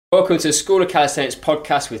Welcome to the School of Calisthenics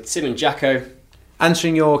podcast with Tim and Jacko.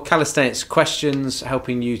 Answering your calisthenics questions,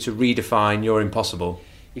 helping you to redefine your impossible.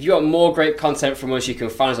 If you want more great content from us, you can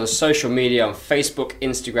find us on social media on Facebook,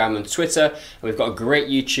 Instagram and Twitter. And we've got a great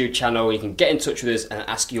YouTube channel where you can get in touch with us and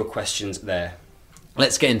ask your questions there.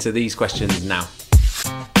 Let's get into these questions now.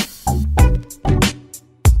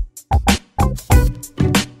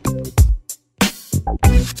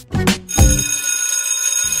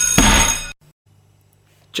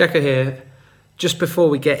 Jacko here. Just before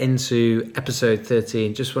we get into episode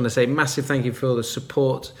 13, just want to say massive thank you for all the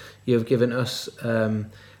support you have given us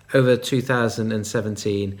over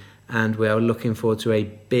 2017, and we are looking forward to a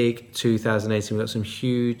big 2018. We've got some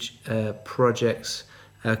huge projects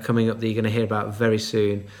coming up that you're going to hear about very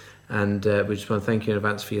soon, and we just want to thank you in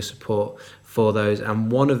advance for your support for those. And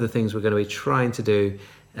one of the things we're going to be trying to do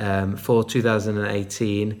for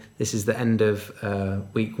 2018, this is the end of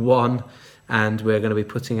week 1, and we're going to be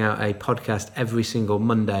putting out a podcast every single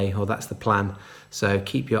Monday, or that's the plan. So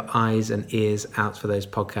keep your eyes and ears out for those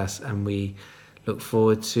podcasts, and we look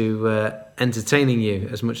forward to entertaining you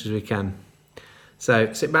as much as we can.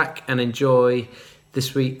 So sit back and enjoy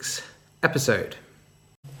this week's episode.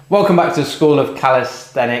 Welcome back to School of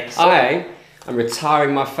Calisthenics. I'm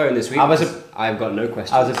retiring my phone this week. I've got no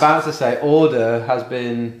questions. I was about to say order has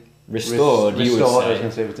been restored.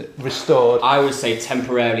 Restored. I would say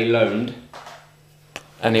temporarily loaned.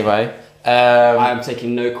 Anyway, I am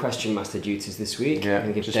taking no question master duties this week. Yeah, I'm going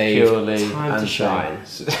to give just Dave purely time to shine.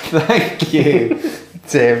 Thank you,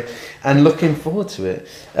 Tim, and looking forward to it.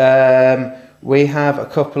 We have a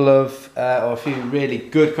couple of, or a few really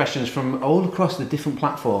good questions from all across the different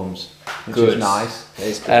platforms, which is nice. It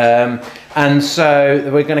is good. And so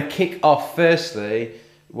we're going to kick off firstly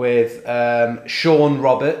with Sean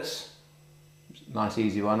Roberts. Nice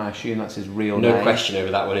easy one. I assume that's his real name. No question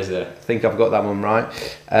over that one, is there? I think I've got that one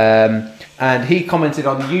right. And he commented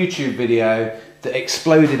on the YouTube video that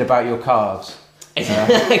exploded about your calves.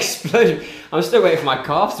 Exploded. I'm still waiting for my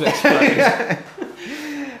calves to explode.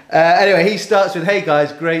 Anyway, he starts with, "Hey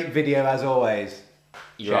guys, great video as always."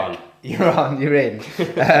 You're on. You're in.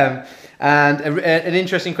 And an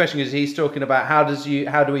interesting question, because he's talking about how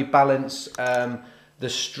do we balance the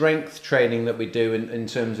strength training that we do in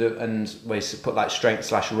terms of, and we put like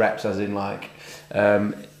strength / reps as in like,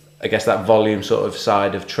 I guess that volume sort of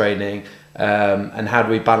side of training, and how do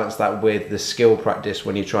we balance that with the skill practice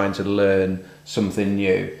when you're trying to learn something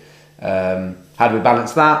new? How do we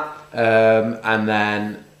balance that? And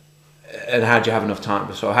how do you have enough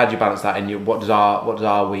time? So how do you balance that in your, what does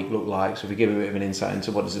our week look like? So if we give a bit of an insight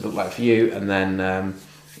into what does it look like for you, and then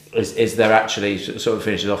is there actually, sort of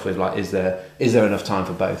finishes off with like, is there enough time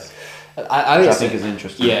for both? I think is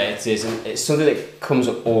interesting. Yeah, it is, and it's something that comes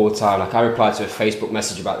up all the time. Like I replied to a Facebook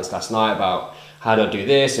message about this last night, about how do I do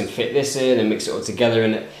this and fit this in and mix it all together,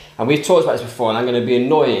 and we've talked about this before, and I'm going to be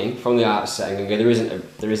annoying from the outset. I'm going to go,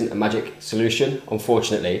 there isn't a magic solution,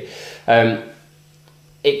 unfortunately.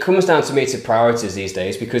 It comes down to me to priorities these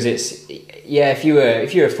days, because it's, yeah, if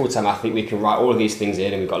you're a full-time athlete, we can write all of these things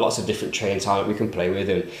in, and we've got lots of different training time that we can play with,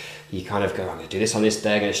 and you kind of go, I'm going to do this on this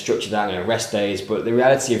day, I'm going to structure that, I'm going to rest days, but the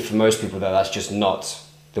reality for most people though, that's just not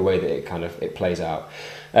the way that it plays out.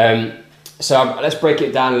 So let's break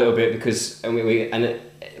it down a little bit, because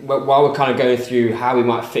while we're kind of going through how we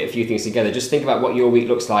might fit a few things together, just think about what your week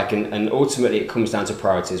looks like, and ultimately it comes down to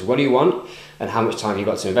priorities. What do you want, and how much time have you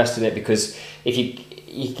got to invest in it? Because if you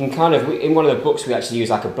can kind of, in one of the books we actually use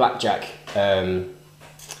like a blackjack, analogy,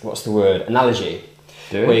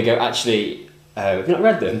 where you go, actually, have you not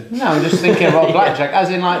read them? No, I'm just thinking about blackjack, as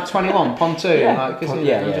in like 21, pontoon. Yeah.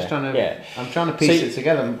 I'm trying to piece it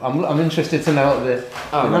together. I'm interested to know what the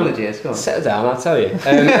analogy is. Go on. Settle down, I'll tell you.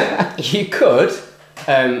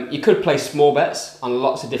 You could play small bets on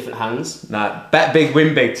lots of different hands. No, bet big,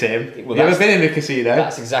 win big, Tim. Well, you ever been in a casino?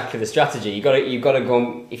 That's exactly the strategy. You've got to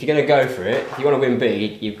go. If you're going to go for it, if you want to win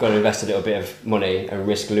big, you've got to invest a little bit of money and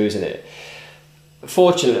risk losing it.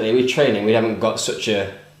 Fortunately, with training, we haven't got such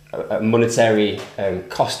a monetary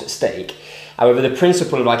cost at stake. However, the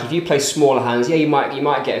principle of like, if you play smaller hands, yeah, you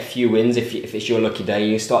might get a few wins if it's your lucky day.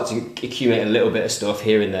 You start to accumulate a little bit of stuff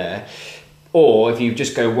here and there. Or if you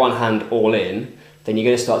just go one hand all in, then you're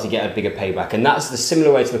going to start to get a bigger payback. And that's the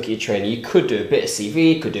similar way to look at your training. You could do a bit of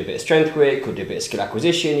CV, you could do a bit of strength work, could do a bit of skill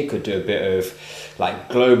acquisition, you could do a bit of like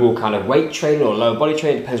global kind of weight training or lower body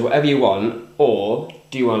training, depends whatever you want. Or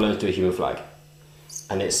do you want to learn to do a human flag?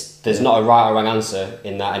 And there's not a right or wrong answer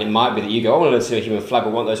in that. And it might be that you go, I want to learn to do a human flag,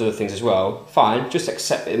 but want those other things as well. Fine, just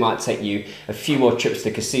accept that it might take you a few more trips to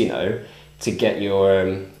the casino to get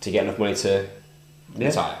enough money to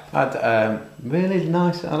Retire. Really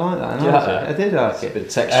nice. I like that. Do you like that? I did like A it. bit of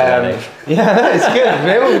texture, Yeah, it's good.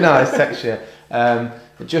 Real nice texture.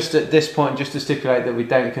 Just at this point, just to stipulate that we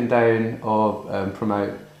don't condone or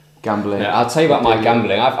promote gambling. Yeah, I'll tell you about my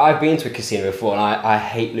gambling. I've been to a casino before and I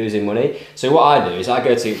hate losing money. So what I do is I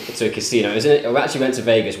go to a casino. I actually went to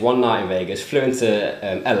Vegas one night in Vegas, flew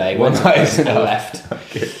into LA, one night and left.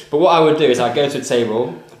 Okay. But what I would do is I'd go to a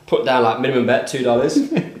table, put down like minimum bet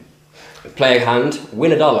 $2, play a hand,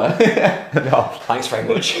 win $1. No. Thanks very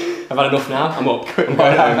much. I've had enough now. I'm up. I'm going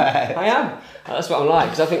home. I am. That's what I'm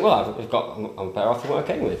like because I think, well, I'm better off than what I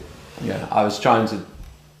came with. Yeah, I was trying to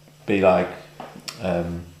be like.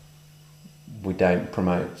 We don't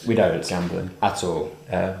promote. We don't gambling at all.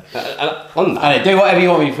 On that, do whatever you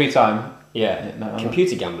want with your free time. Yeah,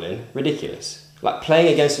 computer gambling, ridiculous. Like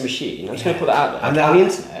playing against a machine. I'm just going to put that out there. And on the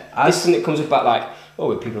internet, this is something that comes up about like,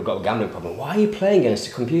 oh, people have got a gambling problem. Why are you playing against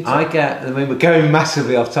a computer? I we're going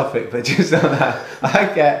massively off topic, but just on that, I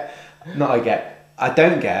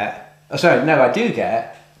do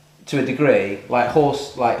get. To a degree, like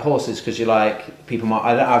horses, because you like people might.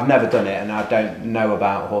 I've never done it, and I don't know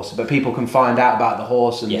about horses, but people can find out about the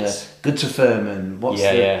horse and the good to firm and what's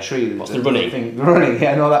the true, what's the running,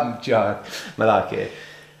 and all that jargon. I like it.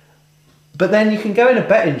 But then you can go in a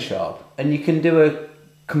betting shop and you can do a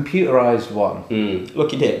computerized one.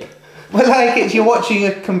 Lucky dip. Well, like you're watching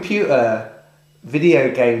a computer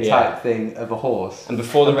video game type thing of a horse, and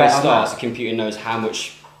before the race starts, the computer knows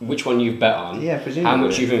which one you've bet on, presumably. How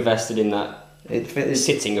much you've invested in that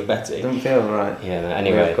sitting of betting. Doesn't feel right. Yeah, no,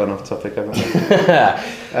 anyway. We've gone off topic, haven't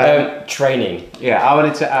we? Training. Yeah, I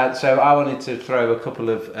wanted to throw a couple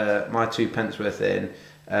of my 2 pence worth in.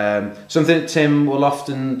 Something that Tim will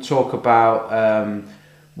often talk about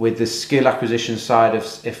with the skill acquisition side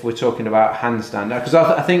of if we're talking about handstand. Because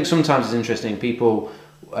I think sometimes it's interesting, people,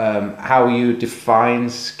 how you define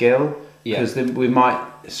skill. Because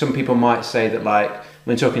some people might say that like,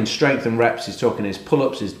 when talking strength and reps, he's talking his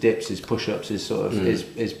pull-ups, his dips, his push-ups, his sort of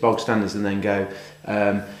his bog standards, and then go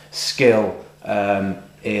skill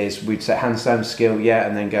is we'd say handstand skill,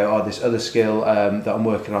 and then go this other skill that I'm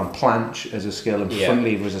working on, planche as a skill and front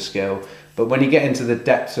lever as a skill. But when you get into the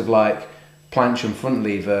depths of like planche and front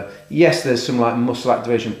lever, yes, there's some like muscle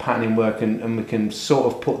activation patterning work, and we can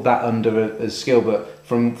sort of put that under a skill. But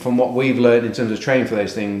from what we've learned in terms of training for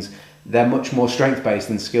those things, they're much more strength-based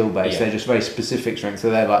than skill-based. They're just very specific strength. So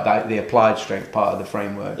they're like the applied strength part of the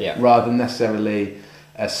framework, rather than necessarily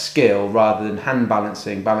a skill, rather than hand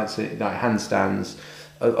balancing like handstands,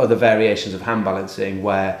 other variations of hand balancing,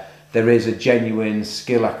 where there is a genuine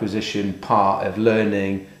skill acquisition part of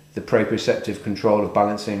learning the proprioceptive control of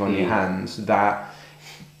balancing on your hands that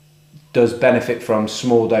does benefit from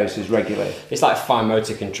small doses regularly. It's like fine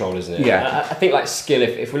motor control, isn't it? Yeah. I think like skill,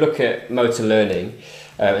 if we look at motor learning,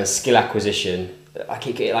 and skill acquisition,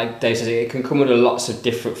 like Dave says, it can come under lots of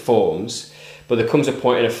different forms, but there comes a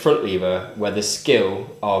point in a front lever where the skill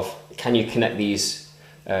of can you connect these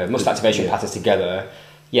muscle activation patterns together?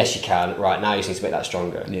 Yes, you can. Right, now you just need to make that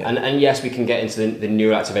stronger. And yes, we can get into the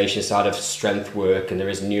neural activation side of strength work, and there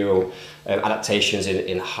is neural adaptations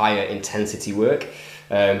in higher intensity work.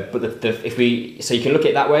 But so you can look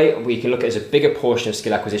at it that way, or you can look at it as a bigger portion of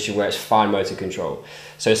skill acquisition where it's fine motor control.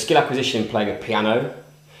 So skill acquisition playing a piano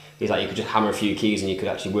is like you could just hammer a few keys and you could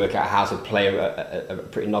actually work out how to play a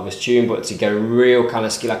pretty novice tune, but to get a real kind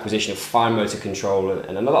of skill acquisition of fine motor control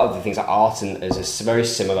and a lot of the things like art and is very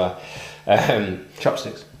similar.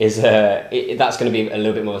 Chopsticks that's going to be a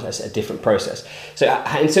little bit more a different process. So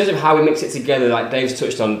in terms of how we mix it together, like Dave's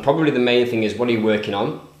touched on, probably the main thing is what are you working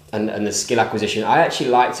on and the skill acquisition. I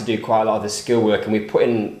actually like to do quite a lot of the skill work, and we put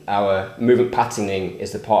in our movement patterning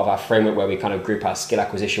as the part of our framework where we kind of group our skill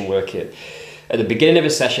acquisition work in. At the beginning of a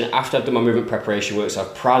session, after I've done my movement preparation work, so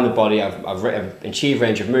I've primed the body, I've achieved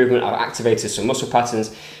range of movement, I've activated some muscle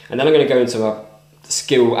patterns, and then I'm going to go into a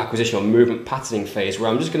skill acquisition or movement patterning phase where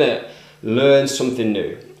I'm just going to learn something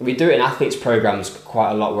new. We do it in athletes programs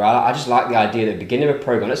quite a lot, where I just like the idea that at the beginning of a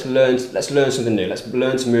program, let's learn something new, let's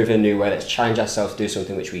learn to move in a new way, let's challenge ourselves to do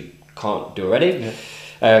something which we can't do already.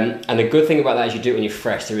 And the good thing about that is you do it when you're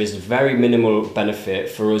fresh. There is very minimal benefit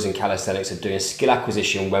for us in calisthenics of doing skill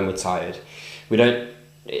acquisition when we're tired.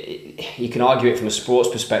 You can argue it from a sports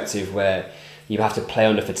perspective where you have to play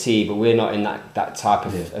under fatigue, but we're not in that type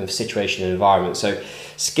of situation and environment. So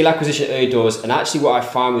skill acquisition early doors, and actually what I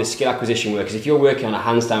find with skill acquisition work is if you're working on a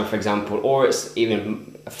handstand, for example, or it's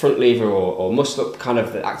even a front lever or muscle up kind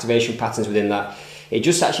of the activation patterns within that, it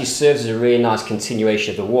just actually serves as a really nice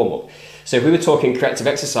continuation of the warm-up. So if we were talking corrective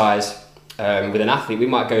exercise, with an athlete, we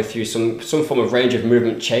might go through some form of range of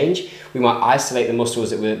movement change. We might isolate the muscles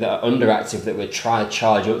that are underactive, that we're trying to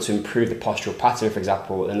charge up to improve the postural pattern, for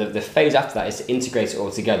example. And the phase after that is to integrate it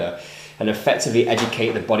all together and effectively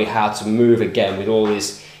educate the body how to move again with all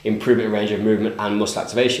this improvement in range of movement and muscle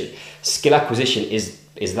activation. Skill acquisition is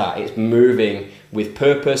that. It's moving with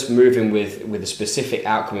purpose, moving with a specific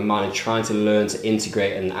outcome in mind, and trying to learn to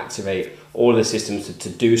integrate and activate all of the systems to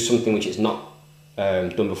do something which is not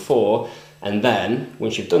done before. And then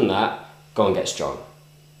once you've done that, go and get strong.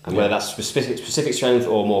 And whether that's specific strength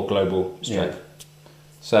or more global strength. Yeah.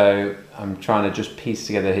 So I'm trying to just piece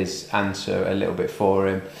together his answer a little bit for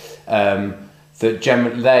him. That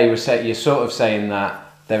generally you're sort of saying that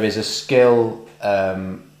there is a skill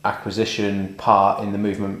acquisition part in the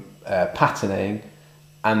movement patterning,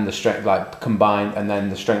 and the strength combined, and then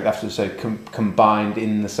the strength after, so combined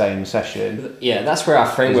in the same session. Yeah, that's where our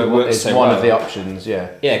framework works. It's one of the options.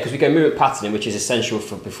 Yeah, because we go movement patterning, which is essential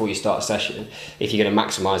for before you start a session, if you're going to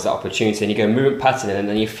maximise that opportunity. And you go movement patterning, and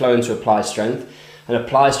then you flow into applied strength. And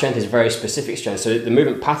applied strength is very specific strength. So the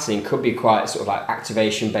movement patterning could be quite sort of like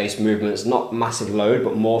activation-based movements, not massive load,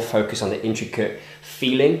 but more focus on the intricate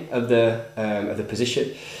feeling of the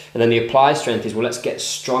position. And then the applied strength is, well, let's get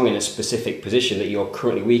strong in a specific position that you're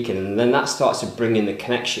currently weak in. And then that starts to bring in the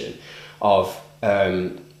connection of how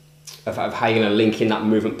you're going to link in that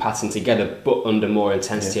movement pattern together, but under more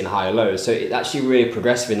intensity and higher loads. So it's actually really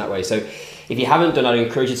progressive in that way. So if you haven't done, I'd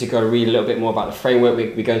encourage you to go read a little bit more about the framework.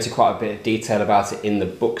 We go into quite a bit of detail about it in the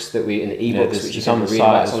books in the ebooks, which you can read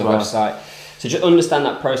about. It's on the website. So just understand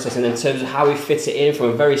that process, and in terms of how we fit it in from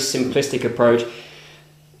a very simplistic approach,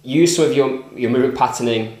 use some of your movement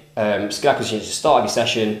patterning, skill acquisition at the start of your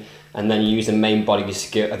session, and then use the main body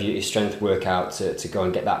of your strength workout to go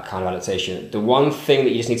and get that kind of adaptation. The one thing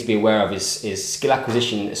that you just need to be aware of is skill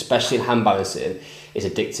acquisition, especially in hand balancing, is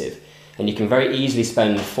addictive. And you can very easily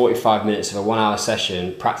spend 45 minutes of a 1 hour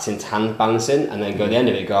session practicing hand balancing, and then go at the end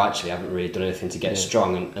of it, go, actually, I haven't really done anything to get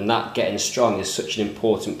strong. And that getting strong is such an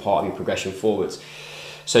important part of your progression forwards.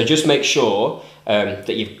 So just make sure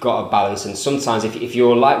that you've got a balance. And sometimes if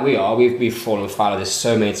you're like we are, we've fallen foul of this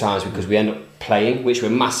so many times because we end up playing, which we're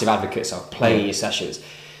massive advocates of, playing your sessions.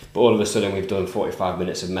 But all of a sudden we've done 45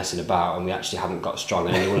 minutes of messing about and we actually haven't got strong,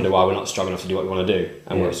 and then you wonder why we're not strong enough to do what we want to do,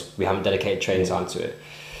 and we haven't dedicated training time to it.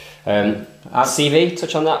 CV,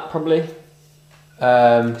 touch on that probably.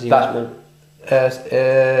 No,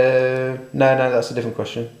 that's a different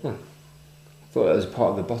question. Oh. I thought that was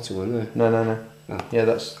part of the bottom one there. No. Oh. Yeah,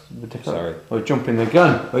 that's the different. Sorry. We're jumping the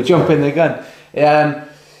gun.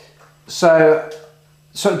 So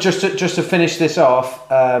just to finish this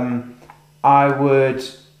off, I would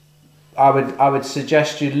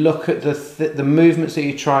suggest you look at the movements that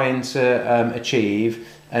you're trying to achieve,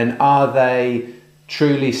 and are they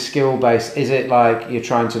truly skill based? Is it like you're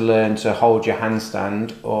trying to learn to hold your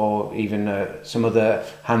handstand, or even some other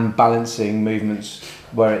hand balancing movements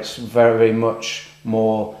where it's very much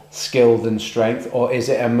more skill than strength? Or is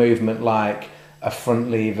it a movement like a front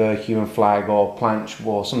lever, human flag, or planche,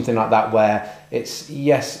 or something like that, where it's,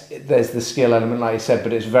 yes, there's the skill element like you said,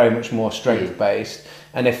 but it's very much more strength based?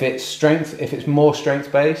 And if it's more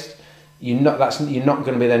strength based, you're not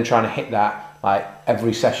going to be then trying to hit that like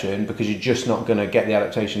every session, because you're just not going to get the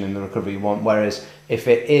adaptation and the recovery you want. Whereas if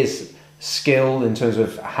it is skill in terms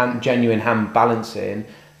of genuine hand balancing,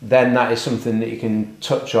 then that is something that you can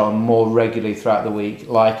touch on more regularly throughout the week.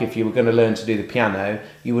 Like if you were going to learn to do the piano,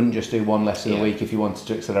 you wouldn't just do one lesson a week if you wanted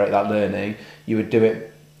to accelerate that learning. You would do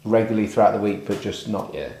it regularly throughout the week, but just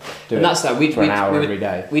not do and that's that. for an hour every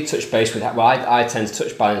day. We touch base with that. Well, I tend to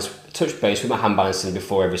touch base with my hand balancing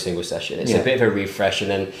before every single session. It's a bit of a refresh, and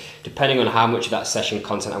then depending on how much of that session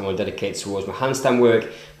content I want to dedicate towards my handstand work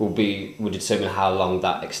will determine how long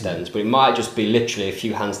that extends. But it might just be literally a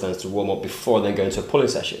few handstands to warm up before then going to a pulling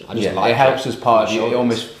session. It helps as part of it.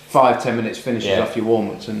 Almost 5-10 minutes finishes off your warm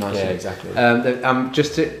ups and nicely. Yeah, exactly.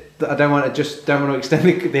 I don't want to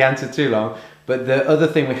extend the answer too long. But the other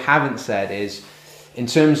thing we haven't said is, in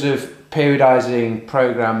terms of periodising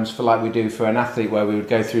programs for like we do for an athlete, where we would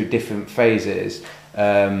go through different phases,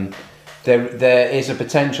 there is a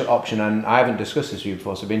potential option, and I haven't discussed this with you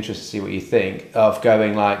before, so I'd be interested to see what you think, of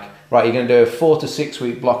going like, right, you're going to do a 4 to 6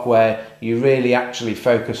 week block where you really actually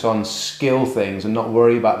focus on skill things and not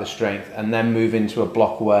worry about the strength, and then move into a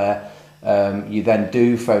block where you then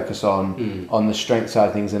do focus on the strength side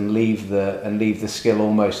of things and leave the skill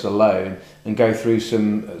almost alone, and go through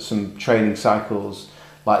some training cycles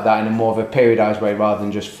like that in a more of a periodized way, rather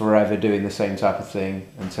than just forever doing the same type of thing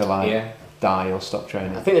until I die or stop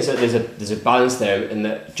training. I think there's a balance there, in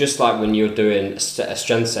that just like when you're doing a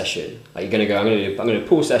strength session, like you're going to go, I'm going to do a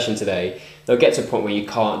pull session today. They'll get to a point where you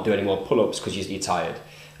can't do any more pull-ups because you're tired.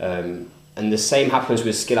 And the same happens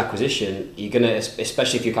with skill acquisition. You're going to,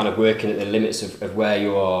 especially if you're kind of working at the limits of where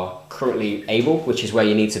you are currently able, which is where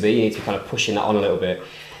you need to be. You need to be kind of pushing that on a little bit.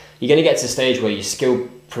 You're going to get to the stage where your skill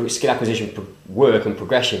acquisition work and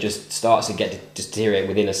progression just starts to deteriorate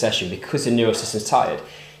within a session because the neural system's tired.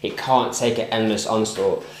 It can't take an endless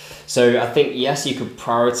onslaught. So I think, yes, you could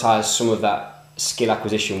prioritize some of that skill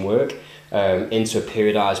acquisition work into a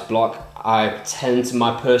periodized block.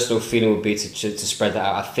 My personal feeling would be to spread that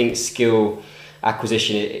out. I think skill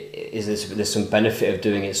acquisition there's some benefit of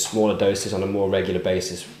doing it smaller doses on a more regular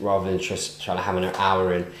basis rather than just trying to hammer an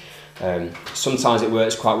hour in. Sometimes it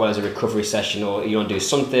works quite well as a recovery session, or you want to do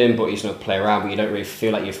something but you just want to play around, but you don't really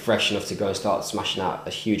feel like you're fresh enough to go and start smashing out a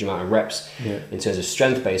huge amount of reps in terms of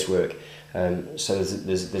strength-based work. So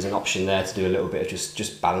there's an option there to do a little bit of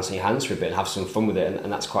just balancing your hands for a bit and have some fun with it,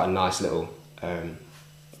 and that's quite a nice little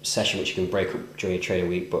session which you can break up during your training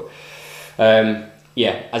week. But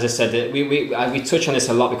as I said, we touch on this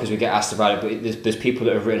a lot because we get asked about it, but there's people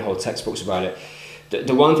that have written whole textbooks about it.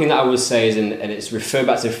 The one thing that I would say is, and it's referred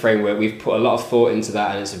back to the framework, we've put a lot of thought into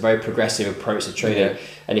that, and it's a very progressive approach to training. Yeah.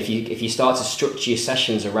 And if you start to structure your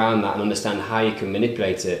sessions around that and understand how you can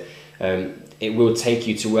manipulate it, it will take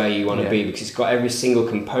you to where you want to be, because it's got every single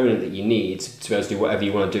component that you need to be able to do whatever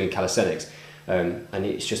you want to do in calisthenics. And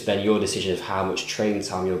it's just then your decision of how much training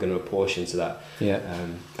time you're going to apportion to that.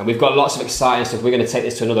 And we've got lots of exciting stuff. We're going to take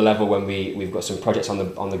this to another level when we've got some projects on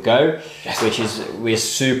the go, which we're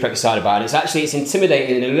super excited about. And it's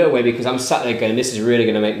intimidating in a little way, because I'm sat there going, this is really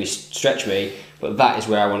going to make me stretch me, but that is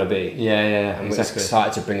where I want to be. And we're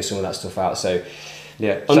excited to bring some of that stuff out. So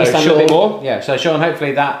understand a bit more. So Sean,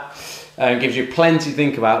 hopefully that gives you plenty to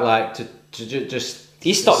think about, like to just.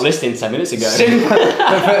 You stopped listening 10 minutes ago.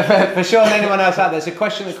 for Sean and anyone else out there, it's a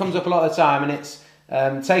question that comes up a lot of the time, and it's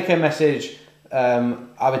take-home message.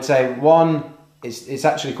 I would say one, it's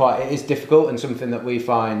actually it is difficult, and something that we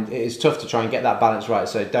find it is tough to try and get that balance right.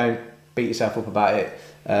 So don't beat yourself up about it,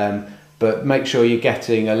 but make sure you're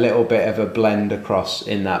getting a little bit of a blend across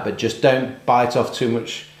in that. But just don't bite off too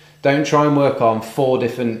much. Don't try and work on 4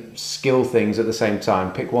 different skill things at the same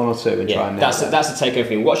time. Pick 1 or 2 and try and nail that. That's the take-home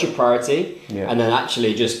thing. What's your priority? And then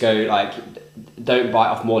actually just go, like, don't bite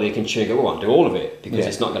off more than you can chew and go, do all of it, because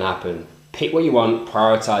it's not going to happen. Pick what you want,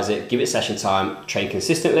 prioritize it, give it session time, train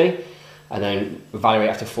consistently, and then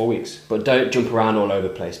evaluate after 4 weeks. But don't jump around all over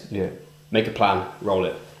the place. Make a plan, roll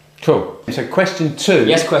it. Cool. So question 2.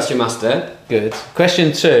 Yes, question master. Good.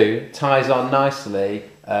 Question 2 ties on nicely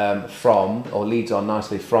leads on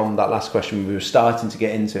nicely from that last question we were starting to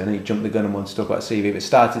get into. I know you jumped the gun and wanted to talk about CV, but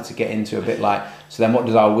started to get into a bit like, so then what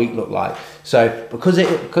does our week look like? So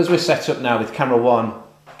because we're set up now with camera 1,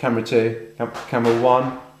 camera 2, camera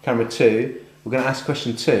 1, camera 2, we're going to ask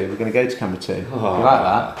question 2. We're going to go to camera 2. You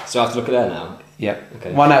like that? So I have to look at there now? Yep.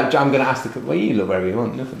 Okay. Well, no, I'm going to ask you look wherever you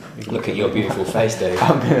want. Nothing. Look at your beautiful face, Dave.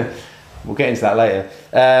 We'll get into that later.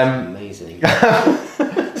 Amazing.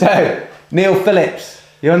 So, Neil Phillips.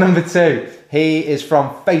 You're number 2. He is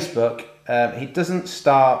from Facebook. He doesn't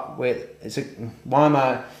start with.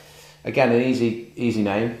 Again, an easy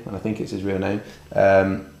name, and I think it's his real name.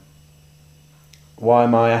 Why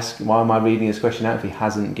am I reading his question out if he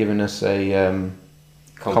hasn't given us a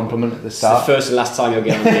compliment at the start? It's the first and last time you'll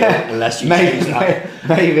get on here, unless you change that.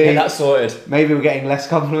 Maybe get that sorted. Maybe we're getting less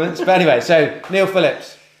compliments. But anyway, so Neil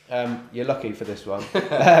Phillips, you're lucky for this one,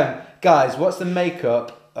 guys. What's the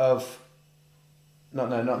makeup of? Not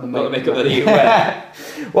the makeup that you wear.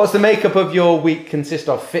 What's the makeup of your week consist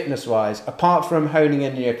of fitness-wise? Apart from honing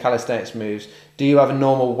in your calisthenics moves, do you have a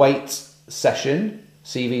normal weight session,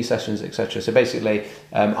 CV sessions, etc.? So basically,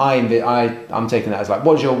 I'm taking that as like,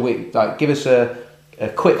 what's your week? Like, give us a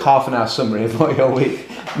quick half an hour summary of what your week.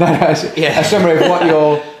 A summary of what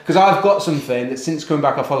your. Because I've got something that since coming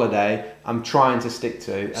back off holiday, I'm trying to stick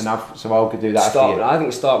to, and I'll do that. I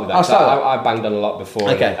think start with that. I banged on a lot before,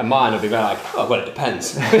 and mine will be very like, it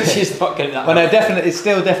depends. Which is not getting that. Well, no, definitely, it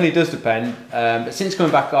still definitely does depend. But since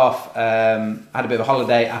coming back off, I had a bit of a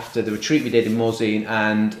holiday after the retreat we did in Morzine,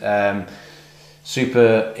 and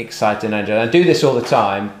super exciting. And I do this all the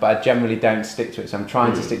time, but I generally don't stick to it. So I'm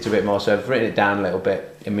trying to stick to a bit more. So I've written it down a little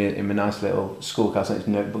bit in my nice little school calisthenics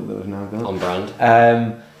notebook that we've now got. On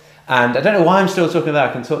brand. And I don't know why I'm still talking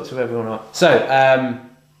about. I can talk to everyone else. So,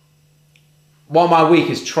 what my week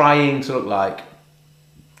is trying to look like.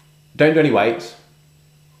 Don't do any weights.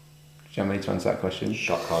 Generally, to answer that question.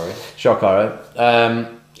 Shock horror.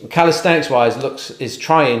 Calisthenics wise, is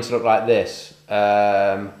trying to look like this.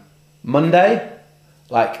 Monday,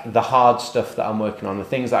 like the hard stuff that I'm working on, the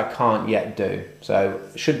things that I can't yet do. So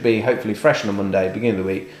should be hopefully fresh on a Monday, beginning of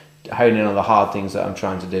the week, honing in on the hard things that I'm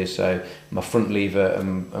trying to do. So my front lever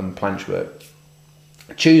and planche work.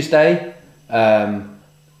 Tuesday,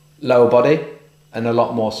 lower body, and a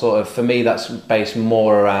lot more sort of, for me, that's based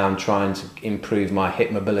more around trying to improve my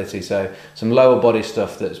hip mobility. So some lower body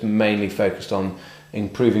stuff that's mainly focused on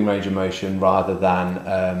improving range of motion rather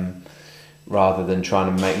than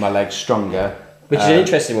trying to make my legs stronger. Which is an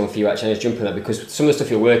interesting one for you, actually. I was jumping that because some of the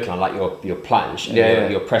stuff you're working on, like your planche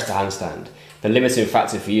and your press to handstand, the limiting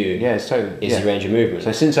factor for you is your range of movement.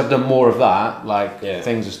 So since I've done more of that,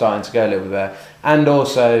 things are starting to go a little bit better. And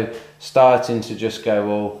also starting to just go,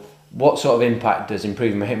 well, what sort of impact does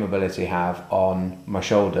improving my hip mobility have on my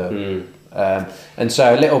shoulder? And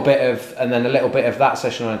so a little bit of that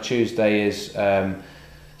session on a Tuesday is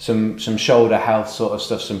some shoulder health sort of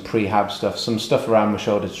stuff, some prehab stuff, some stuff around my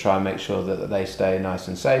shoulder to try and make sure that they stay nice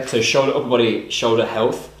and safe. So upper body, shoulder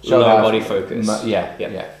health, lower body focus.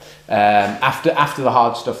 After the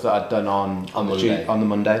hard stuff that I'd done on the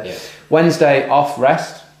Monday. Yeah. Wednesday off,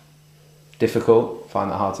 rest. Difficult, find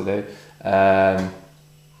that hard to do.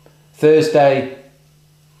 Thursday,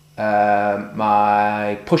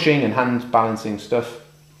 my pushing and hand balancing stuff,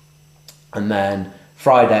 and then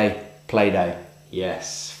Friday, play day.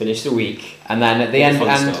 Yes, finish the week, and then at the end,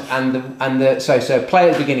 so play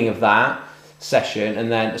at the beginning of that session,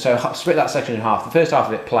 and then so split that section in half. The first half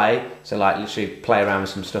of it, play, so like literally play around with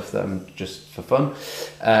some stuff that I'm just for fun,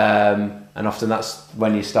 and often that's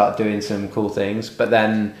when you start doing some cool things. But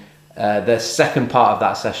then the second part of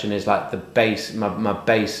that session is like my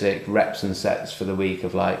basic reps and sets for the week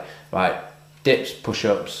of like dips,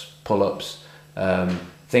 push-ups, pull-ups.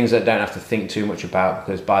 Things that I don't have to think too much about,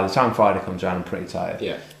 because by the time Friday comes around I'm pretty tired.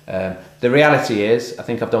 The reality is I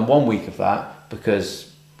think I've done 1 week of that,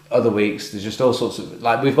 because other weeks there's just all sorts of,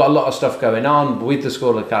 like, we've got a lot of stuff going on with the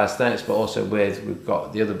School of Calisthenics, but also we've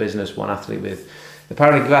got the other business, One Athlete, with the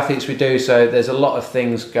Paralympic athletes we do, so there's a lot of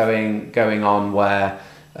things going on where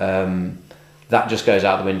that just goes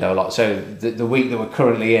out the window a lot. So the week that we're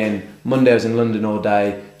currently in, Monday I was in London all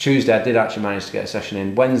day. Tuesday I did actually manage to get a session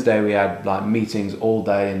in. Wednesday we had like meetings all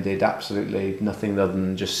day and did absolutely nothing other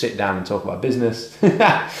than just sit down and talk about business.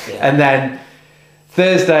 And then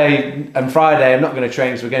Thursday and Friday I'm not going to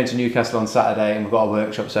train because we're going to Newcastle on Saturday and we've got a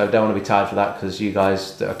workshop, so I don't want to be tired for that, because you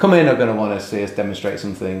guys that are coming are going to want to see us demonstrate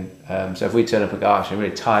something. So if we turn up and go, actually I'm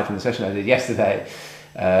really tired from the session I did yesterday,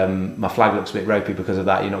 my flag looks a bit ropey because of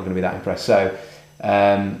that, you're not going to be that impressed. So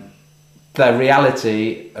the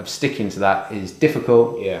reality of sticking to that is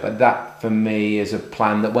difficult, but that for me is a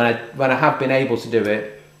plan that when I have been able to do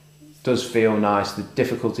it, does feel nice. The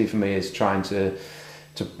difficulty for me is trying to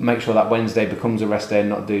make sure that Wednesday becomes a rest day and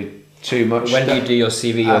not do too much. When do you do your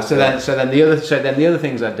CV? So then the other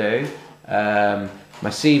things I do, my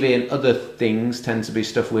CV and other things tend to be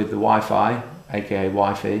stuff with the Wi-Fi, aka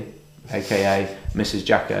Wi-Fi, aka Mrs.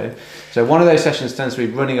 Jacko. So one of those sessions tends to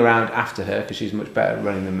be running around after her, because she's much better at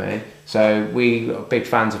running than me. So we are big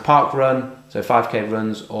fans of park run, so 5k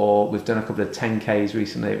runs, or we've done a couple of 10ks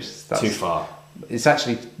recently, which is too far. It's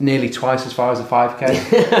actually nearly twice as far as a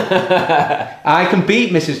 5k. I can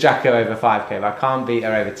beat Mrs. Jacko over 5k, but I can't beat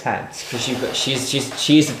her over 10. Because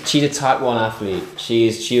she's a type 1 athlete.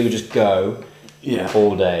 She'll just go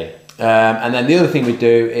all day. And then the other thing we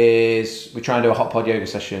do is we try and do a hot pod yoga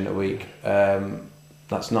session a week.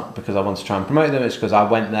 That's not because I want to try and promote them, it's because I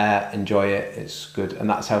went there, enjoy it, it's good, and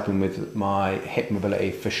that's helping with my hip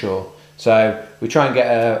mobility for sure. So we try and get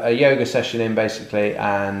a yoga session in basically,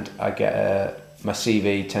 and I get my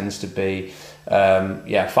CV tends to be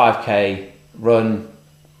 5k run,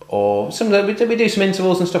 or we do some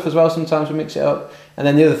intervals and stuff as well. Sometimes we mix it up. And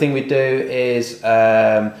then the other thing we do is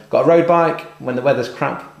got a road bike when the weather's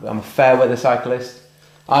crap. I'm a fair weather cyclist.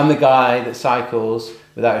 I'm the guy that cycles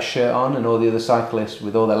without a shirt on, and all the other cyclists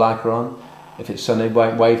with all their lycra on, if it's sunny,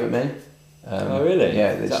 won't wave at me. Oh really?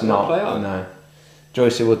 Yeah, it's not. No.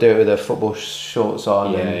 Joycey will do it with her football shorts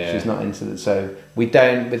on, and she's not into it. So we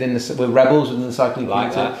don't we're rebels within the cycling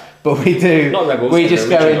community, but we do. Not rebels. We just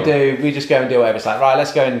go and do whatever. It's like, right,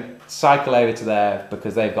 let's go and cycle over to there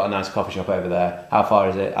because they've got a nice coffee shop over there. How far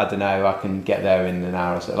is it? I don't know. I can get there in an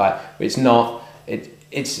hour or so. Like, it's not.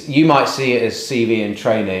 It's you might see it as CV and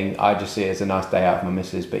training. I just see it as a nice day out with my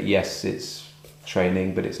missus. But yes, it's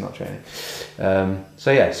training, but it's not training.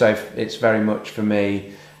 So it's very much for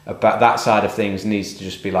me. About that side of things needs to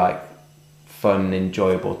just be like fun,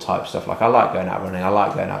 enjoyable type stuff. Like, I like going out running, I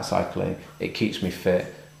like going out cycling. It keeps me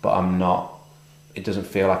fit, but it doesn't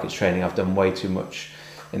feel like it's training. I've done way too much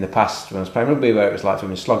in the past when I was playing rugby, where it was like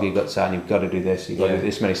from slog your guts out and you've got to do this, you've got to do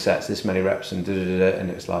this many sets, this many reps, and and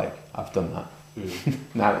it was like, I've done that.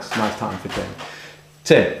 Now it's nice time for Tim.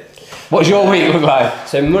 Tim, what's your week look like?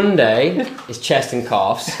 So Monday is chest and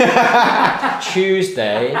calves.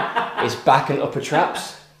 Tuesday is back and upper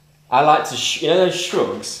traps. I like to, those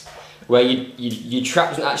shrugs where your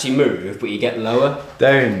traps don't actually move, but you get lower.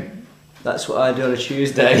 Don't. That's what I do on a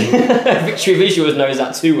Tuesday. Victory Visuals knows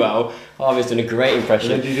that too well. Harvey's done a great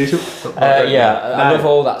impression. Did you do some? I love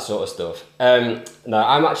all that sort of stuff. No,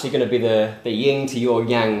 I'm actually going to be the yin to your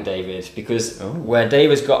yang, David, because where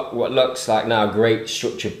David's got what looks like now a great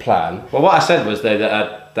structured plan. Well, what I said was though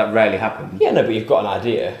that rarely happens. Yeah, no, but you've got an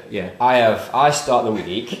idea. Yeah. I start the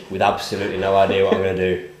week with absolutely no idea what I'm going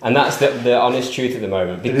to do, and that's the honest truth at the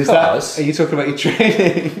moment. Because are you talking about your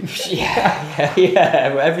training?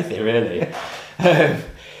 yeah, everything really.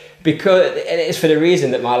 Because it's for the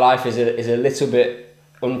reason that my life is a little bit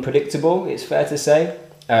unpredictable. It's fair to say.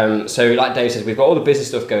 So, like Dave says, we've got all the business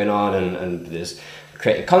stuff going on, and there's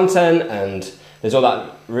creating content, and there's all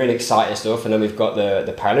that really exciting stuff, and then we've got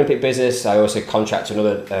the Paralympic business. I also contract to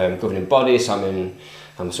another governing body, so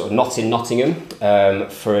I'm sort of not in Nottingham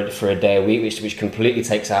for a day a week, which completely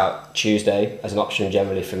takes out Tuesday as an option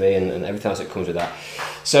generally for me, and everything else that comes with that.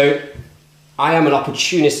 So I am an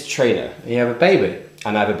opportunist trainer. You have a baby,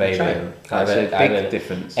 and I have a baby. That's a big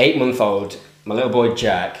difference. 8-month-old, my little boy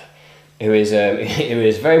Jack, who is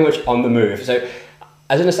very much on the move. So,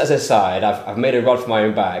 as an aside, I've made a rod for my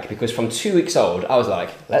own back because from 2 weeks old, I was like,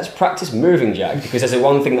 let's practice moving Jack, because there's the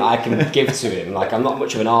one thing that I can give to him. Like, I'm not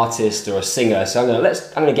much of an artist or a singer, so I'm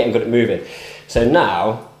gonna get him good at moving. So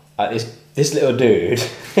now, this little dude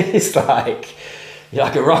is like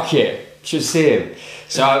a rocket. You should see him.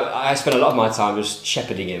 So I spend a lot of my time just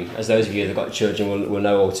shepherding him, as those of you that have got children will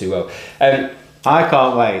know all too well. I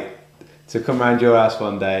can't wait to come round your house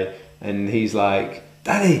one day and he's like,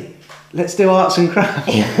 Daddy, let's do arts and crafts.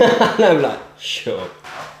 And I'm like, sure.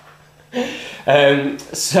 We've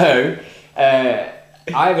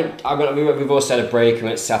also had a break and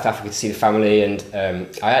went to South Africa to see the family, and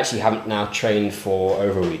I actually haven't now trained for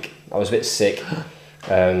over a week. I was a bit sick.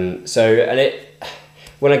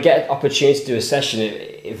 When I get an opportunity to do a session,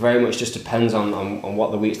 it very much just depends on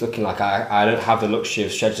what the week's looking like. I don't have the luxury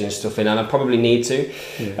of scheduling stuff in, and I probably need to.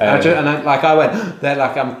 I'm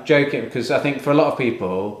joking, because I think for a lot of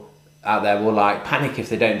people out there will panic if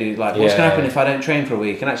they don't do what's going to happen if I don't train for a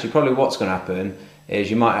week. And actually probably what's going to happen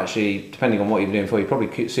is you might actually, depending on what you've been doing for, you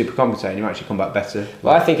probably super compensate and you might actually come back better.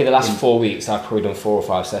 Well, I think in the last 4 weeks I've probably done 4 or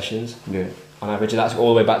 5 sessions. Yeah. On average, that's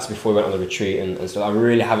all the way back to before we went on the retreat and stuff. I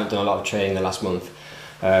really haven't done a lot of training the last month.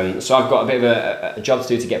 So I've got a bit of a job to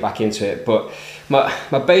do to get back into it, but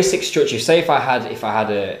my basic structure, say if I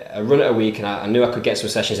had a run at a week and I knew I could get some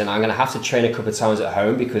sessions in, I'm going to have to train a couple of times at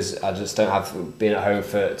home because I just don't have been at home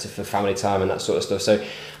for family time and that sort of stuff. So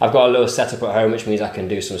I've got a little setup at home, which means I can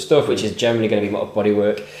do some stuff, which is generally going to be my upper body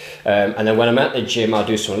work. And then when I'm at the gym, I'll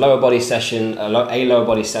do some lower body session, a lower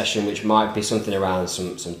body session, which might be something around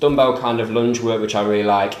some dumbbell kind of lunge work, which I really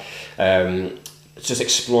like. Just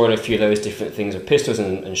exploring a few of those different things. And pistols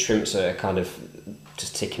and shrimps are kind of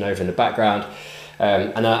just ticking over in the background.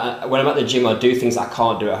 When I'm at the gym, I do things that I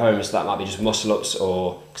can't do at home. So that might be just muscle ups,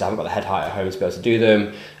 or because I haven't got the head height at home to be able to do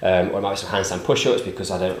them, or it might be some handstand push-ups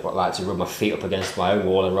because I don't like to rub my feet up against my own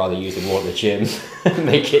wall and rather use the wall at the gym and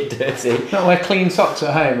make it dirty. Not wear clean socks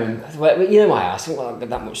at home and. Well, you know my house. I haven't got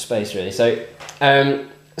that much space really. So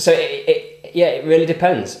it really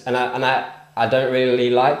depends, and I don't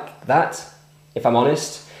really like that. If I'm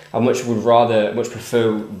honest, I much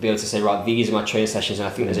prefer be able to say, right, these are my training sessions, and I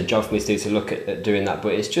think there's a job for me to do to look at doing that.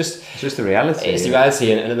 But it's just the reality. It's the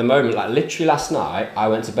reality, and at the moment, like literally last night, I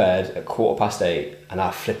went to bed at 8:15, and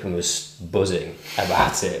I flipping was buzzing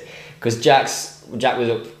about it because Jack was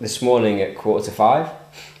up this morning at 4:45.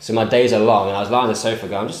 So my days are long, and I was lying on the sofa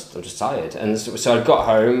going, I'm just tired. And so I got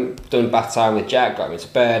home, done bath time with Jack, got me to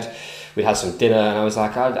bed. We had some dinner, and I was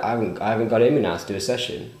like, I haven't got it in me now to do a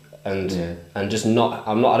session. And just I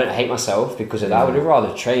don't hate myself because of that. I would have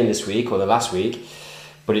rather trained this week or the last week,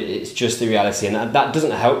 but it's just the reality, and that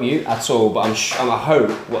doesn't help you at all. But I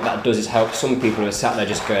hope what that does is help some people who are sat there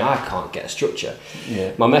just going, I can't get a structure.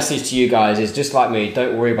 Yeah. My message to you guys is, just like me,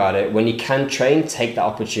 don't worry about it. When you can train, take that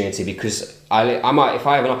opportunity, because I might, if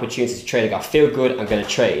I have an opportunity to train, I feel good, I'm going to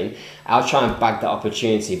train. I'll try and bag that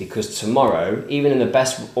opportunity, because tomorrow, even in the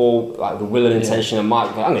best, all like the will and intention, I'm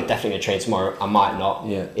definitely going to train tomorrow. I might not.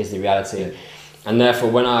 Is the reality. Yeah. And therefore,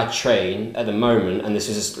 when I train at the moment, and this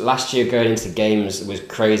was just last year going into games was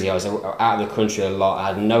crazy. I was out of the country a lot.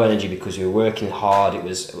 I had no energy because we were working hard. It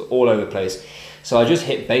was all over the place. So I just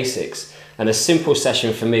hit basics. And a simple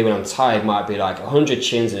session for me when I'm tired might be like 100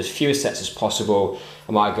 chins and as few sets as possible.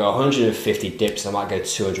 I might go 150 dips and I might go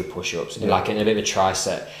 200 push-ups in like in a bit of a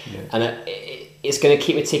tri-set. And it's going to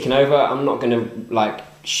keep me ticking over. I'm not going to like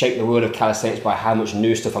shake the world of calisthenics by how much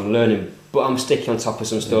new stuff I'm learning, but I'm sticking on top of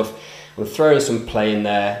some stuff. I'm throwing some play in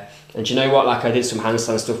there. And do you know what? Like I did some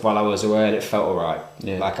handstand stuff while I was away and it felt all right.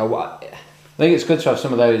 Like I think it's good to have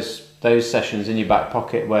some of those sessions in your back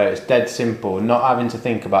pocket where it's dead simple, not having to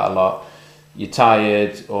think about a lot. You're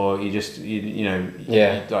tired or you just you know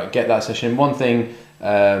like get that session. One thing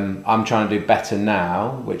I'm trying to do better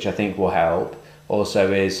now, which I think will help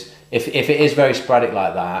also, is if it is very sporadic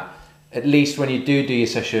like that, at least when you do your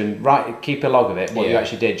session, keep a log of it, what you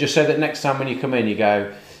actually did, just so that next time when you come in you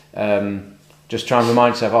go just try and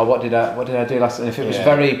remind yourself, oh, what did I do last time? And if it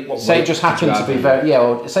was say it just happened to be very,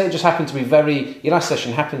 or say it just happened to be very, your last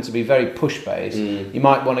session happened to be very push based, you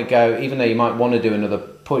might want to go, even though you might want to do another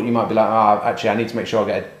push, you might be like, oh, actually I need to make sure I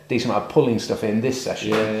get a decent amount of pulling stuff in this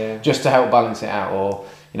session, just to help balance it out. Or,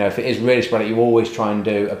 you know, if it is really sporadic, you always try and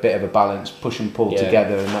do a bit of a balance, push and pull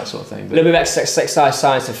together and that sort of thing. But a little bit of exercise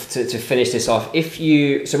science to finish this off.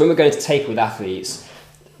 So when we're going to taper with athletes,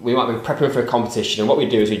 we might be prepping for a competition, and what we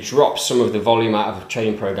do is we drop some of the volume out of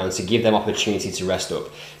training programs to give them opportunity to rest up.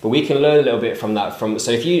 But we can learn a little bit from that. So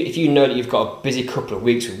if you know that you've got a busy couple of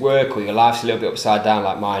weeks with work, or your life's a little bit upside down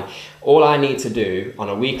like mine, all I need to do on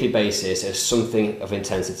a weekly basis is something of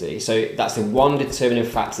intensity. So that's the one determining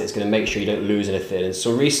factor that's going to make sure you don't lose anything. And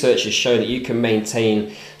so research has shown that you can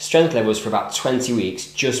maintain strength levels for about 20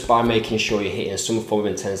 weeks just by making sure you're hitting some form of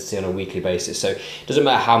intensity on a weekly basis. So it doesn't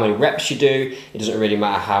matter how many reps you do, it doesn't really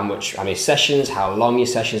matter how many sessions, how long your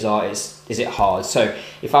sessions are, is it hard. So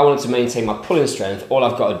if I wanted to maintain my pulling strength, all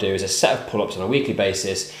I've got to do is a set of pull-ups on a weekly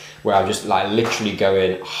basis where I'm just like literally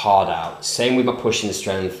going hard out. Same with my pushing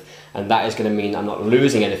strength. And that is going to mean I'm not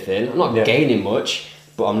losing anything, I'm not gaining much,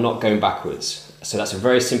 but I'm not going backwards. So that's a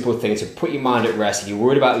very simple thing to put your mind at rest. If you're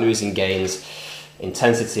worried about losing gains,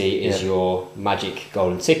 intensity is your magic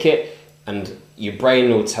golden ticket, and your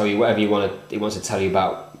brain will tell you whatever it wants to tell you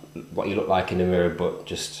about what you look like in the mirror, but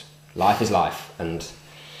just life is life. And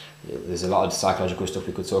there's a lot of psychological stuff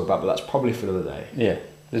we could talk about, but that's probably for another day. Yeah,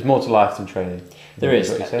 there's more to life than training. There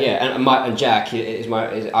is, and Jack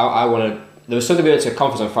I want to. There was something we went to a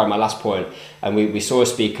conference on Friday, my last point, and we saw a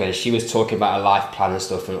speaker, and she was talking about a life plan and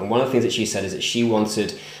stuff, and one of the things that she said is that she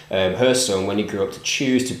wanted her son, when he grew up, to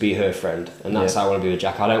choose to be her friend, and that's how I want to be with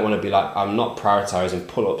Jack. I don't want to be like, I'm not prioritising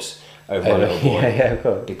pull-ups over my little boy, of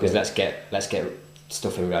course. Because let's get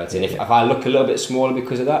stuff in reality, and if I look a little bit smaller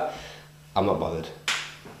because of that, I'm not bothered.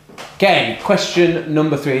 Okay, question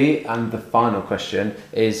number 3 and the final question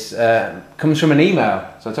is comes from an email.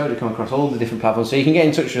 So I told you to come across all the different platforms, so you can get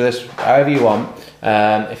in touch with us however you want.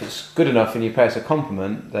 If it's good enough and you pay us a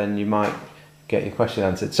compliment, then you might get your question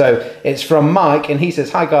answered. So it's from Mike, and he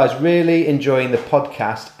says, "Hi guys, really enjoying the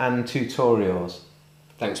podcast and tutorials."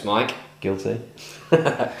 Thanks, Mike. Guilty.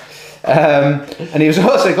 And he was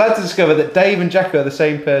also glad to discover that Dave and Jack are the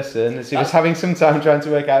same person, as he was having some time trying to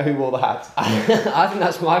work out who wore the hat. I think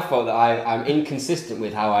that's my fault, that I'm inconsistent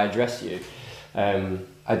with how I address you.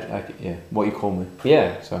 What you call me.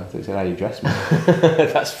 Yeah. So I thought you said how you dress me.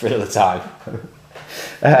 That's for another time.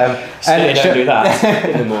 And don't do that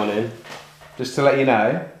in the morning. Just to let you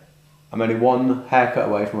know, I'm only one haircut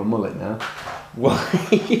away from a mullet now.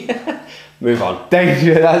 Yeah. Move on.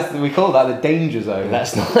 Danger. We call that the danger zone.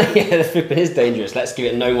 That's not. Yeah, the flipping is dangerous. Let's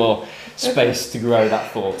give it no more space to grow that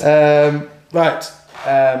thought. Right.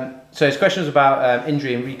 So his question is about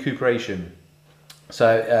injury and recuperation.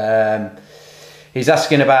 So he's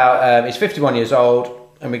asking about. He's 51 years old,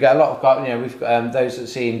 and we get a lot of. We've got those that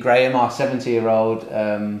see Graham, our 70-year-old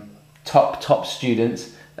top student.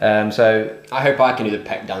 So I hope I can do the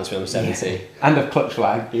pec dance when I'm 70 and a clutch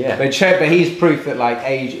flag. Yeah, but he's proof that like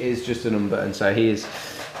age is just a number, and so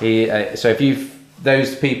so if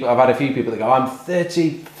those people, I've had a few people that go, I'm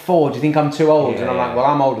 34. Do you think I'm too old? And I'm like, well,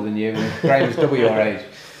 I'm older than you, and Graham's double your age.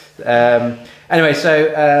 Anyway,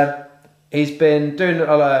 so he's been doing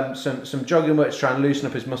some jogging work to try and loosen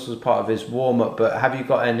up his muscles as part of his warm up. But have you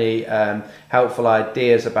got any helpful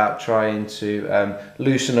ideas about trying to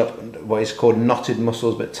loosen up what is called knotted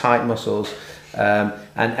muscles but tight muscles, and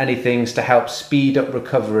any things to help speed up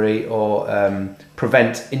recovery or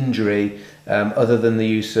prevent injury, other than the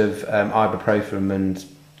use of ibuprofen and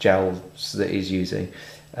gels that he's using?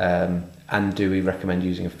 And do we recommend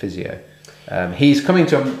using a physio? He's coming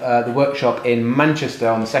to the workshop in Manchester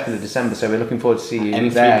on the 2nd of December, so we're looking forward to see you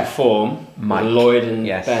M3 there. Perform, Mike. Lloyd and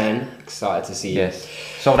Yes. Ben, excited to see you. Yes,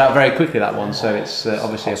 sold out very quickly that one, so it's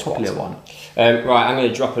obviously a popular one. Right, I'm going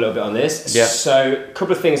to drop a little bit on this. Yeah. So, a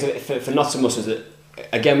couple of things for knots and muscles that,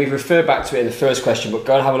 again, we've referred back to it in the first question, but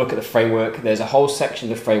go and have a look at the framework. There's a whole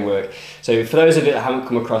section of the framework. So, for those of you that haven't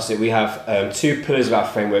come across it, we have 2 pillars of our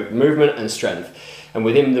framework: movement and strength. And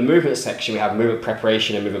within the movement section, we have movement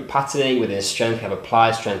preparation and movement patterning. Within strength, we have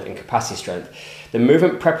applied strength and capacity strength. The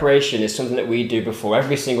movement preparation is something that we do before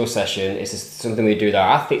every single session. It's something we do with our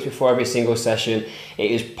athletes before every single session. It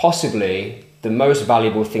is possibly the most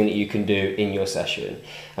valuable thing that you can do in your session.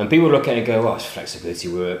 And people look at it and go, oh, it's flexibility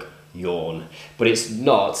work, yawn. But it's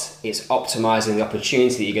not. It's optimizing the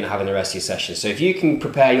opportunity that you're going to have in the rest of your session. So if you can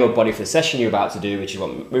prepare your body for the session you're about to do, which is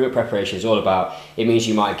what movement preparation is all about, it means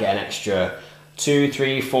you might get an extra 2,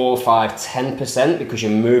 3, 4, 5, 10% because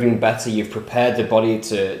you're moving better. You've prepared the body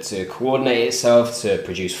to coordinate itself, to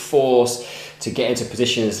produce force, to get into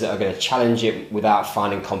positions that are going to challenge it without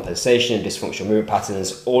finding compensation and dysfunctional movement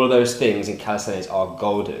patterns. All of those things in calisthenics are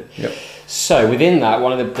golden. Yep. So within that,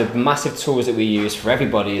 one of the massive tools that we use for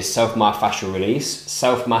everybody is self-myofascial release,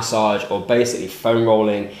 self-massage, or basically foam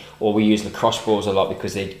rolling, or we use lacrosse balls a lot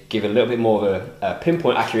because they give a little bit more of a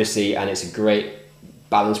pinpoint accuracy, and it's a great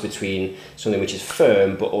balance between something which is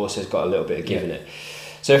firm but also has got a little bit of give in it.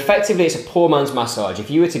 So effectively it's a poor man's massage. If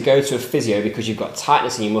you were to go to a physio because you've got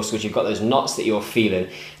tightness in your muscles, you've got those knots that you're feeling,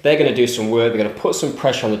 they're going to do some work, they're going to put some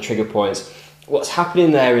pressure on the trigger points. What's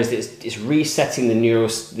happening there is it's resetting the neural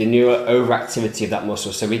overactivity of that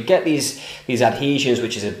muscle. So we get these adhesions,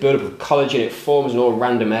 which is a buildup of collagen. It forms in all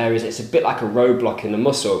random areas. It's a bit like a roadblock in the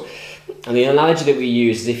muscle. And the analogy that we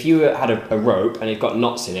use is if you had a rope and it's got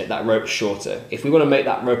knots in it, that rope's shorter. If we want to make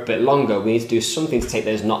that rope a bit longer, we need to do something to take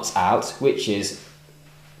those knots out, which is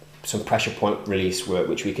some pressure point release work,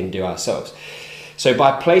 which we can do ourselves. So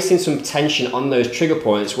by placing some tension on those trigger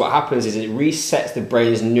points, what happens is it resets the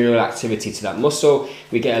brain's neural activity to that muscle.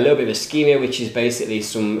 We get a little bit of ischemia, which is basically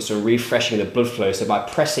some refreshing of the blood flow. So by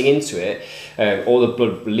pressing into it, all the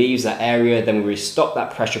blood leaves that area. Then when we stop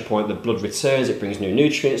that pressure point, the blood returns. It brings new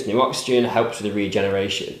nutrients, new oxygen, helps with the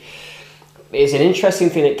regeneration. It's an interesting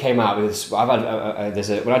thing that came out because when I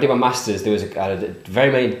did my masters, I had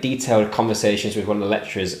very many detailed conversations with one of the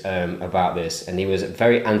lecturers about this, and he was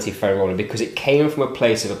very anti-foam rolling because it came from a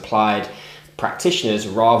place of applied practitioners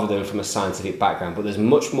rather than from a scientific background. But there's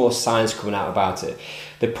much more science coming out about it.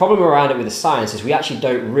 The problem around it with the science is we actually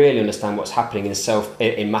don't really understand what's happening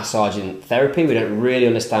in massaging therapy. We don't really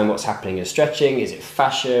understand what's happening in stretching. Is it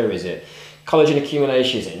fascia? Is it collagen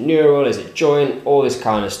accumulation? Is it neural? Is it joint? All this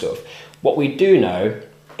kind of stuff. What we do know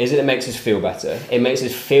is that it makes us feel better. It makes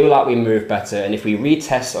us feel like we move better. And if we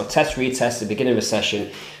retest at the beginning of a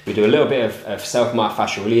session, we do a little bit of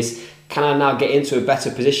self-myofascial release. Can I now get into a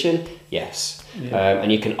better position? Yes. Yeah.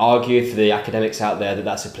 And you can argue for the academics out there that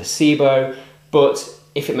that's a placebo. But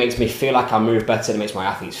if it makes me feel like I move better, and it makes my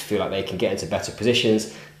athletes feel like they can get into better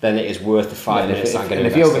positions, then it is worth the 5 minutes I'm going to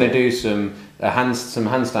invest. If you're going to do some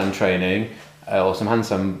handstand training, or some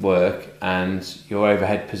handstand work, and your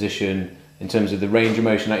overhead position in terms of the range of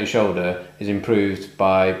motion at your shoulder is improved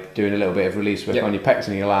by doing a little bit of release work on your pecs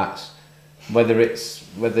and your lats,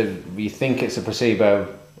 whether you think it's a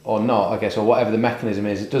placebo or not, I guess, or whatever the mechanism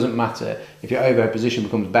is, it doesn't matter. If your overhead position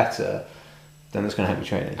becomes better, then that's going to help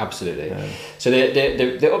your training. Absolutely. So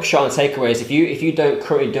the upshot and takeaway is if you don't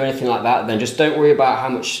currently do anything like that, then just don't worry about how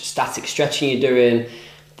much static stretching you're doing.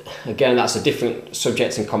 Again, that's a different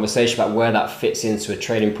subject and conversation about where that fits into a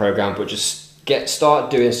training program, but just start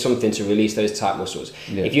doing something to release those tight muscles.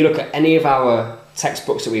 Yeah. If you look at any of our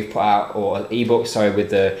textbooks that we've put out, or ebooks, with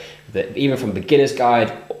the even from beginner's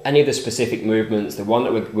guide, any of the specific movements, the one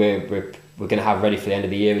that we're going to have ready for the end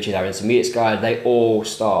of the year, which is our intermediates guide, they all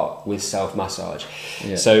start with self-massage.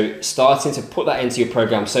 Yeah. So starting to put that into your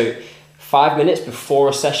program. So 5 minutes before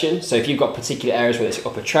a session. So if you've got particular areas, whether it's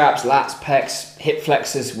upper traps, lats, pecs, hip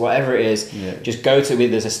flexors, whatever it is, just go to it.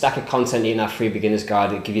 There's a stack of content in our free beginner's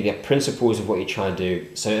guide that give you the principles of what you're trying to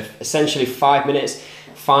do. So essentially 5 minutes,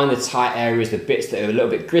 find the tight areas, the bits that are a little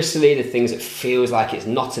bit gristly, the things that feels like it's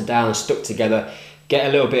knotted down, stuck together. Get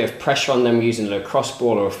a little bit of pressure on them using a lacrosse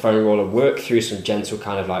ball or a foam roller. Work through some gentle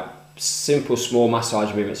kind of like simple small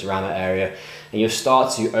massage movements around that area. And you'll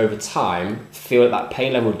start to, over time, feel that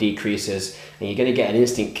pain level decreases, and you're going to get an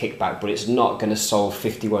instant kickback, but it's not going to solve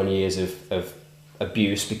 51 years of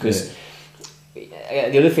abuse, because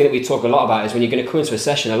the other thing that we talk a lot about is when you're going to come into a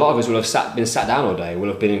session, a lot of us will have been sat down all day, will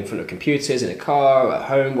have been in front of computers, in a car, at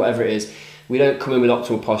home, whatever it is. we don't come in with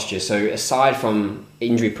optimal posture. So aside from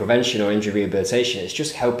injury prevention or injury rehabilitation, it's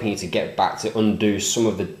just helping you to get back to undo some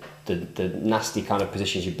of the nasty kind of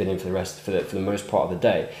positions you've been in for the most part of the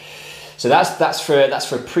day. So that's for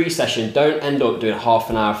a pre-session. Don't end up doing half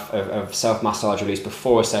an hour of self-massage release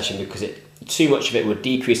before a session, because too much of it would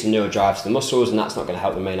decrease the neural drive to the muscles, and that's not going to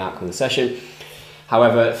help the main outcome of the session.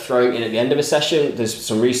 However, throwing in at the end of a session, there's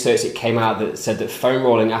some research that came out that said that foam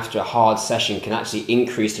rolling after a hard session can actually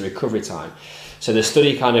increase the recovery time. So the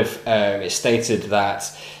study it stated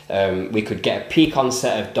that we could get a peak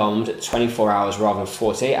onset of DOMS at 24 hours rather than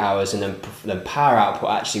 48 hours, and then power output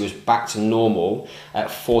actually was back to normal at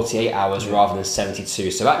 48 hours rather than 72.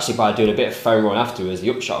 So actually, by doing a bit of foam rolling afterwards,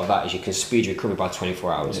 the upshot of that is you can speed your recovery by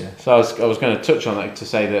 24 hours. Yeah. So I was going to touch on that to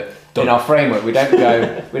say that in our framework we haven't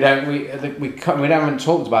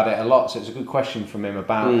talked about it a lot. So it's a good question from him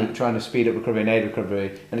about trying to speed up recovery and aid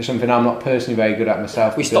recovery, and it's something I'm not personally very good at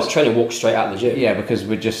myself. We stopped training, walk straight out of the gym. Yeah, because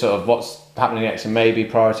we're just sort of what's happening next, and maybe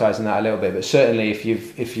prioritising that a little bit. But certainly, if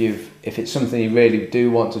it's something you really do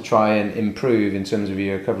want to try and improve in terms of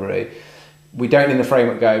your recovery, we don't in the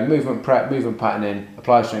framework go movement prep, movement patterning,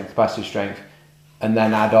 apply strength, capacity strength, and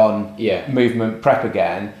then add on movement prep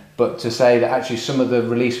again. But to say that actually some of the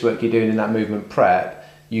release work you're doing in that movement prep,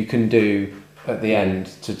 you can do at the end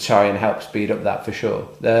to try and help speed up that for sure.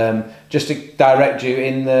 Just to direct you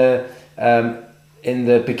in the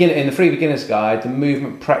free beginners guide, the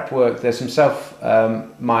movement prep work, there's some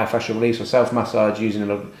myofascial release or self massage using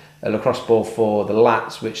a lacrosse ball for the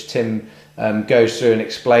lats, which Tim goes through and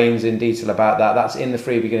explains in detail about that. That's in the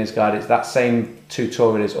free beginners guide. It's that same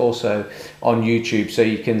tutorial is also on YouTube, so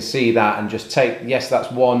you can see that and just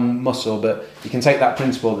that's one muscle, but you can take that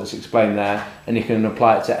principle that's explained there and you can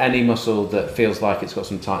apply it to any muscle that feels like it's got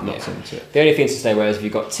some tight knots into it. The only thing to stay away is if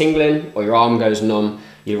you've got tingling or your arm goes numb,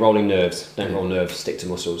 you're rolling nerves. Don't roll nerves, stick to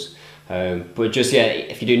muscles. But just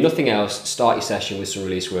if you do nothing else, start your session with some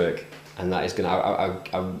release work, and that is going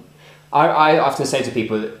to. I often say to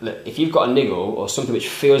people that if you've got a niggle or something which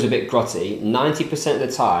feels a bit grotty, 90% of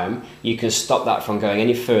the time you can stop that from going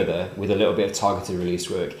any further with a little bit of targeted release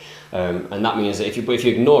work. And that means that if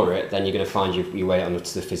you ignore it, then you're going to find your way onto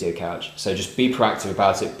the physio couch. So just be proactive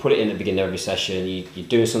about it, put it in at the beginning of every session. You're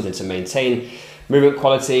doing something to maintain movement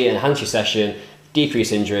quality, enhance your session,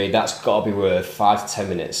 decrease injury. That's got to be worth 5 to 10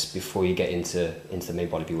 minutes before you get into the main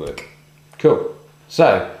body work. Cool.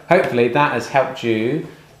 So hopefully that has helped you.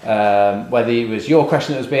 Whether it was your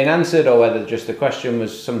question that was being answered or whether just the question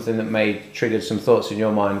was something that triggered some thoughts in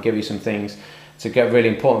your mind, give you some things to get really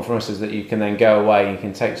important for us, is that you can then go away and you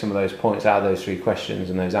can take some of those points out of those 3 questions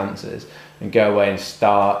and those answers and go away and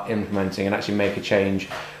start implementing and actually make a change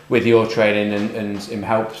with your training and it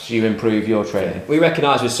helps you improve your training. We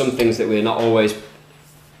recognise with some things that we're not always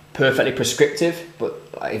perfectly prescriptive, but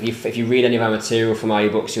if you read any of our material from our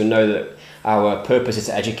ebooks, you'll know that our purpose is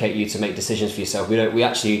to educate you to make decisions for yourself. We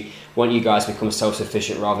actually want you guys to become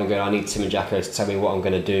self-sufficient rather than going, I need Tim and Jacko to tell me what I'm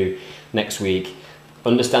going to do next week.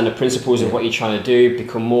 Understand the principles of what you're trying to do,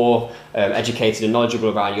 become more educated and knowledgeable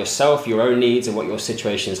about yourself, your own needs and what your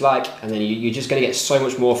situation is like, and then you're just going to get so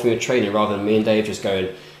much more from your training rather than me and Dave just going,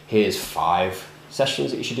 here's 5 sessions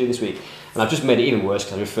that you should do this week. And I've just made it even worse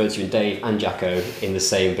because I referred to you and Dave and Jacko in the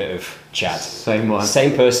same bit of chat. Same one.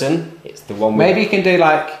 Same person. It's the one. Maybe you can do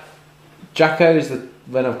like Jacko's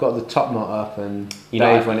when I've got the top knot up and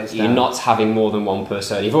Dave when it's down. You're not having more than one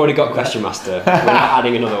person. You've already got Question Master. We're not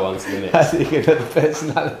adding another one to the mix. Adding another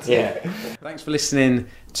personality. Yeah. Thanks for listening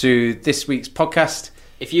to this week's podcast.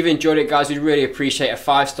 If you've enjoyed it, guys, we'd really appreciate a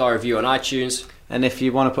 5-star review on iTunes. And if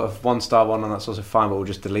you want to put a 1-star one on, that's also fine, but we'll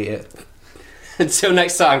just delete it. Until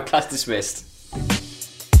next time, class dismissed.